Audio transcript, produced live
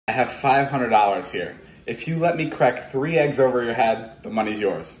I have $500 here. If you let me crack 3 eggs over your head, the money's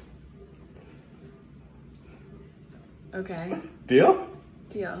yours. Okay. Deal?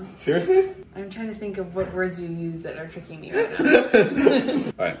 Deal. Seriously? I'm trying to think of what words you use that are tricking me right now.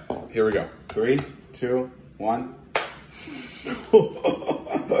 All right, here we go. 3, 2, 1.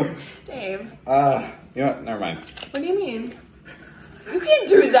 Dave. You know what? Never mind. What do you mean? You can't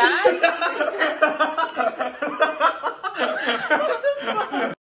do that!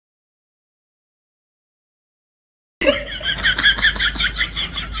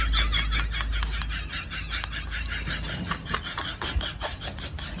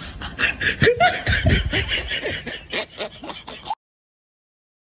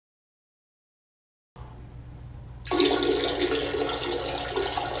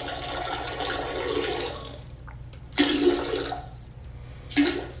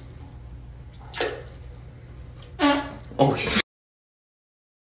 Oh, shit.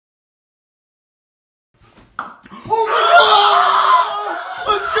 Oh my God!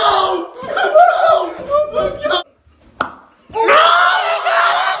 Let's go! Let's go! Let's go! Oh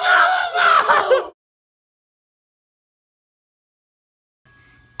no!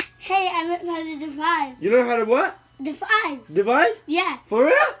 Hey, I learned how to divide. You know how to what? Divide. Divide? Yeah. For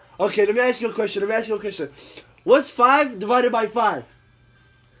real? Okay, let me ask you a question. What's 5 divided by 5?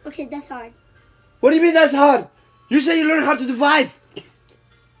 Okay, that's hard. What do you mean that's hard? You say you learn how to divide.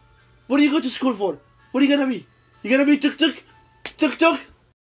 What do you go to school for? What are you gonna be? You gonna be tuk-tuk? Tuk-tuk?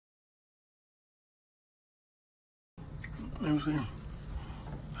 Let me see.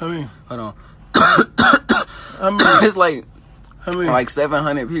 How many? Hold on. How many? It's like How many? like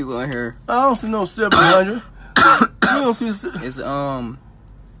 700 people in here. I don't see no 700. You don't see. It's you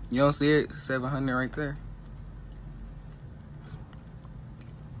don't see it? 700 right there.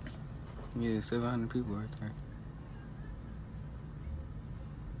 Yeah, 700 people right there.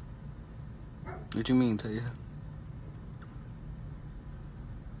 What you mean, Taya?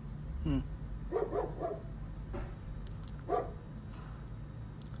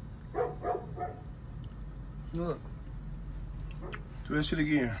 Look. Do that shit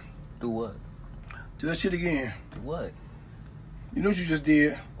again. Do what? Do that shit again. Do what? You know what you just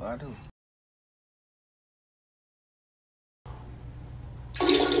did. What I do?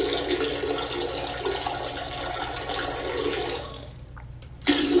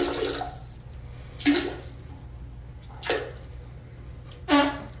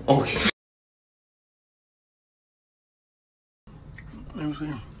 Oh, shit. Let me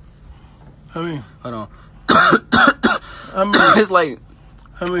see. How many? Hold on. How many? It's like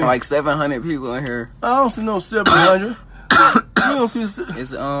How many? like 700 people in here. I don't see no 700. You don't see.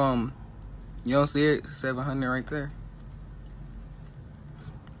 It's you don't see it? 700 right there.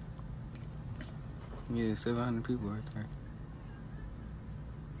 Yeah, 700 people right there.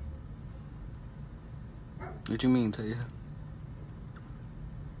 What you mean, Taya?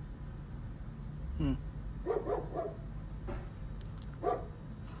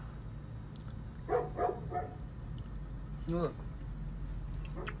 Look.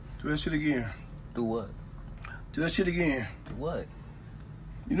 Do that shit again. Do what? Do that shit again. Do what?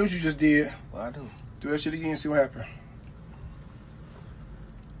 You know what you just did. What I do? Do that shit again. See what happened.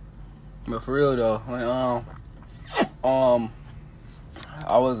 But for real though, when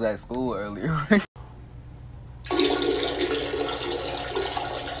I was at school earlier.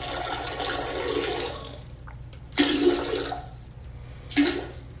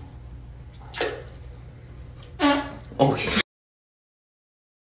 Oh, shit.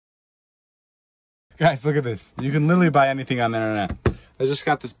 Guys, look at this. You can literally buy anything on the internet. I just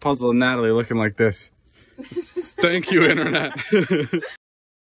got this puzzle of Natalie looking like this. Thank you, internet.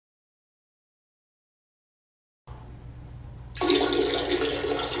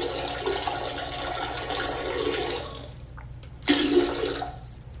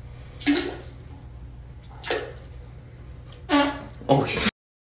 Oh, shit.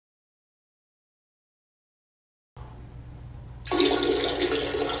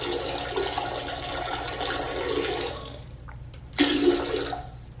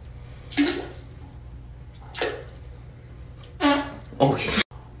 Oh, shit.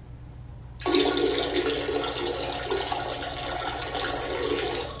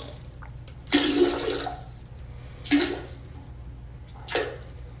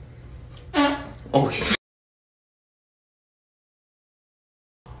 Oh, shit.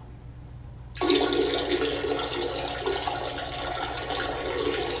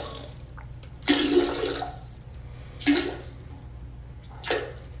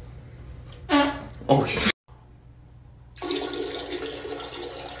 Oh, shit.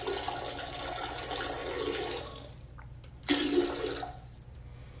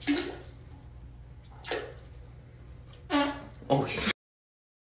 Oh shit.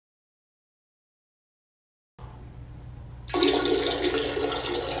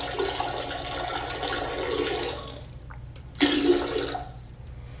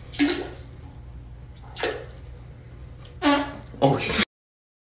 Oh shit.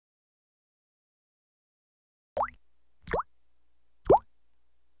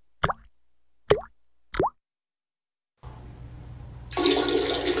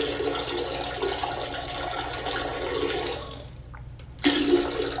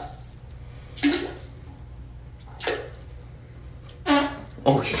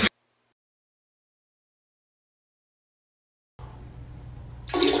 Oh shit.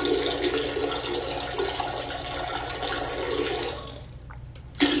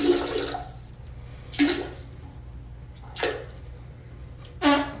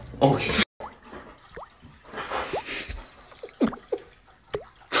 Oh shit.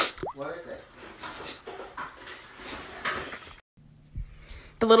 What is it?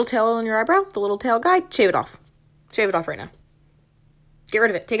 The little tail on your eyebrow, the little tail guy, shave it off. Shave it off right now. Get rid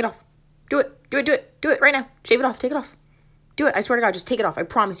of it. Take it off. Do it. Do it. Do it. Do it right now. Shave it off. Take it off. Do it. I swear to God, just take it off. I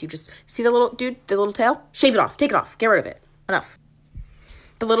promise you. Just see the little dude, the little tail? Shave it off. Take it off. Get rid of it. Enough.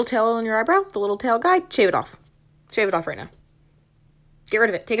 The little tail on your eyebrow, the little tail guy, shave it off. Shave it off right now. Get rid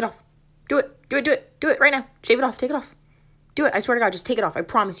of it. Take it off. Do it. Do it. Do it. Do it right now. Shave it off. Take it off. Do it. I swear to God, just take it off. I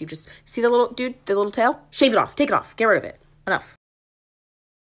promise you. Just see the little dude, the little tail? Shave it off. Take it off. Get rid of it. Enough.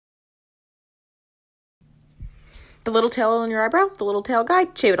 The little tail on your eyebrow, the little tail guy,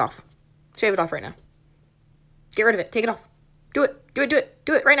 shave it off. Shave it off right now. Get rid of it. Take it off. Do it. Do it. Do it.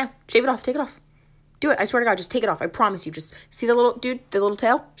 Do it right now. Shave it off. Take it off. Do it. I swear to God, just take it off. I promise you. Just see the little dude, the little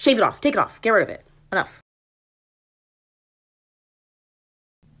tail? Shave it off. Take it off. Get rid of it. Enough.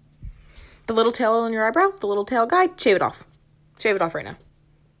 The little tail on your eyebrow, the little tail guy, shave it off. Shave it off right now.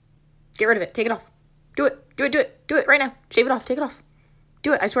 Get rid of it. Take it off. Do it. Do it. Do it. Do it right now. Shave it off. Take it off.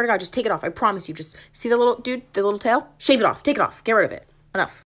 Do it. I swear to God, just take it off. I promise you. Just see the little dude, the little tail? Shave it off. Take it off. Get rid of it.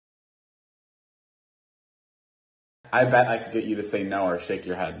 Enough. I bet I could get you to say no or shake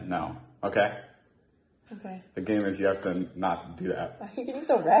your head no. Okay? Okay. The game is you have to not do that. Why are you getting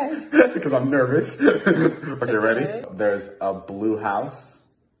so red? Because I'm nervous. Okay, ready? There's a blue house,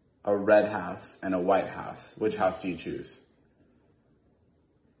 a red house, and a white house. Which house do you choose?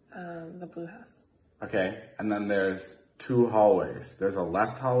 The blue house. Okay, and then there's two hallways. There's a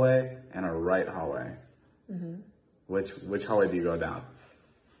left hallway and a right hallway. Mm-hmm. Which hallway do you go down?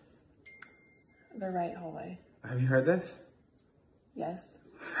 The right hallway. Have you heard this? Yes.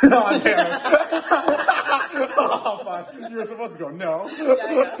 Oh, damn it. Oh, fuck. You were supposed to go no.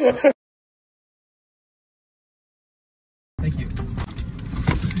 Yeah. Thank you.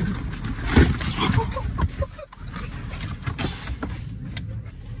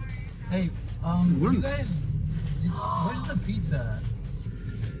 Hey, you guys, where's the pizza at?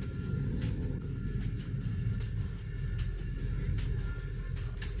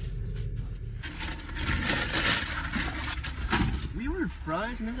 We ordered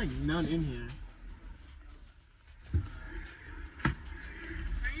fries and there's like none in here.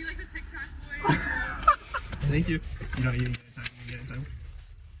 Are you like the TikTok boy? Thank you. You don't even get a time. You get a time.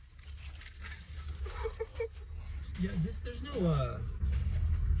 Yeah, there's no,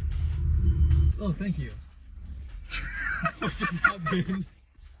 oh, thank you. What just happened?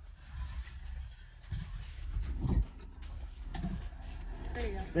 There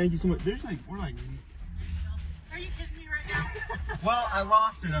you go. Thank you so much. There's like, we're like. Are you kidding me right now? Well, I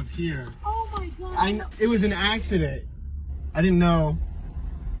lost it up here. Oh my God. It was an accident. I didn't know.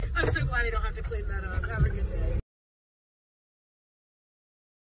 I'm so glad I don't have to clean that up. Have a good day.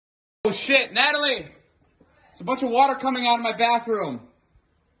 Oh shit, Natalie! There's a bunch of water coming out of my bathroom.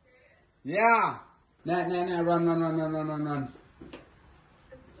 Yeah. Nat, run.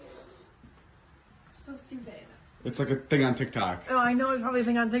 So stupid. It's like a thing on TikTok. Oh, I know it's probably a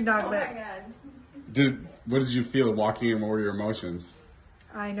thing on TikTok, but What did you feel walking in? What were your emotions?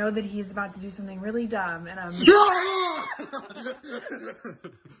 I know that he's about to do something really dumb, and I'm.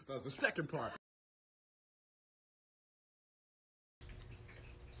 That was the second part.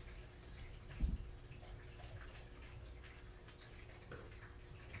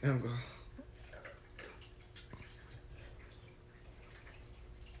 Oh, God.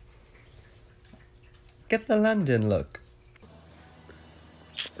 Get the London look.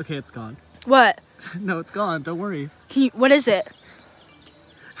 Okay, it's gone. What? No, it's gone. Don't worry. What is it?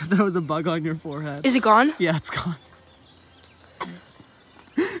 There was a bug on your forehead. Is it gone? Yeah, it's gone.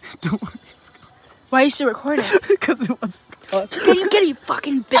 Don't worry, it's gone. Why are you still recording? Because it wasn't gone. Get you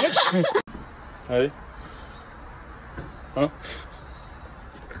fucking bitch! Hey? Huh?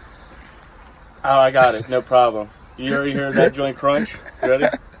 Oh, I got it. No problem. You already heard that joint crunch? You ready?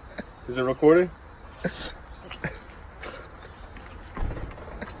 Is it recorded?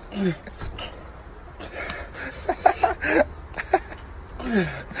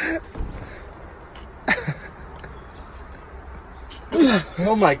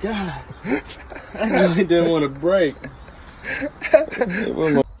 Oh my god. I really didn't want to break.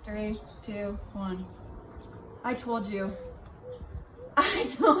 3, 2, 1. I told you. I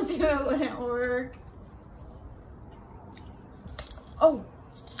told you it wouldn't work. Oh.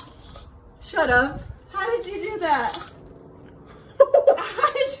 Shut up. How did you do that?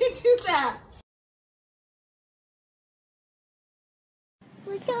 How did you do that?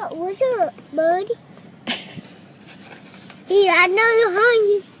 What's up, buddy? Here, I know you're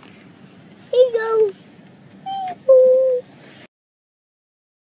hungry. Here you go.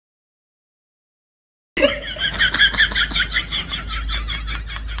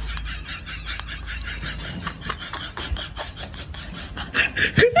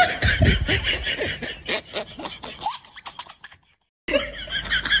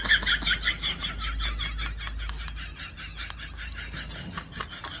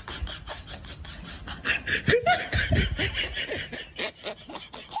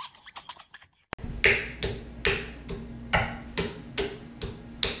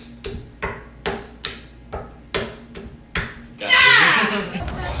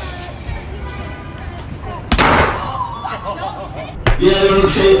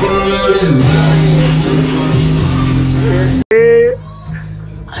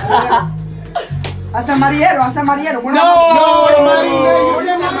 Hace mariero, hace mariero. No, it's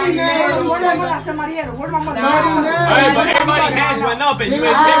Hace mariero. Alright, but everybody hands went up and you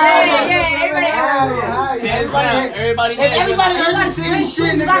ain't hands went up. Everybody hands went up. heard the same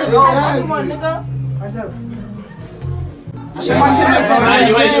shit, nigga.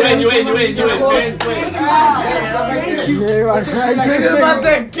 You win. Fans win. Nigga about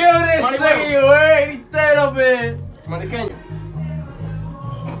to kill this nigga, güey. Entero, man. Mariqueño.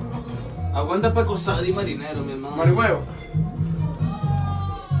 Aguanta pa' cosar di marinero, mi hermano. Marihuevo.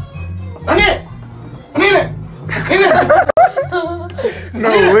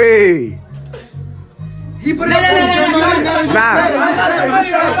 No way. He put it up. Nah.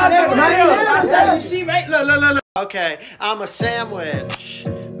 You see, right? Look. Okay, I'm a sandwich.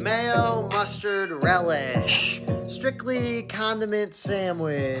 Mayo, mustard, relish. Strictly condiment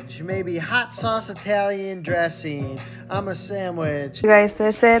sandwich. Maybe hot sauce Italian dressing. I'm a sandwich. You guys,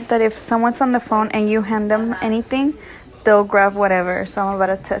 they said that if someone's on the phone and you hand them anything, they'll grab whatever. So I'm about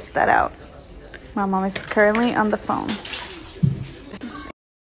to test that out. My mom is currently on the phone.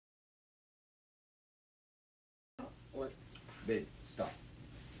 What? Babe, stop.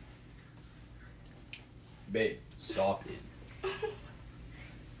 Babe, stop it.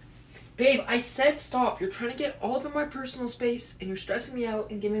 Babe, I said stop. You're trying to get all up in my personal space and you're stressing me out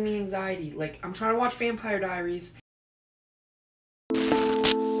and giving me anxiety. Like, I'm trying to watch Vampire Diaries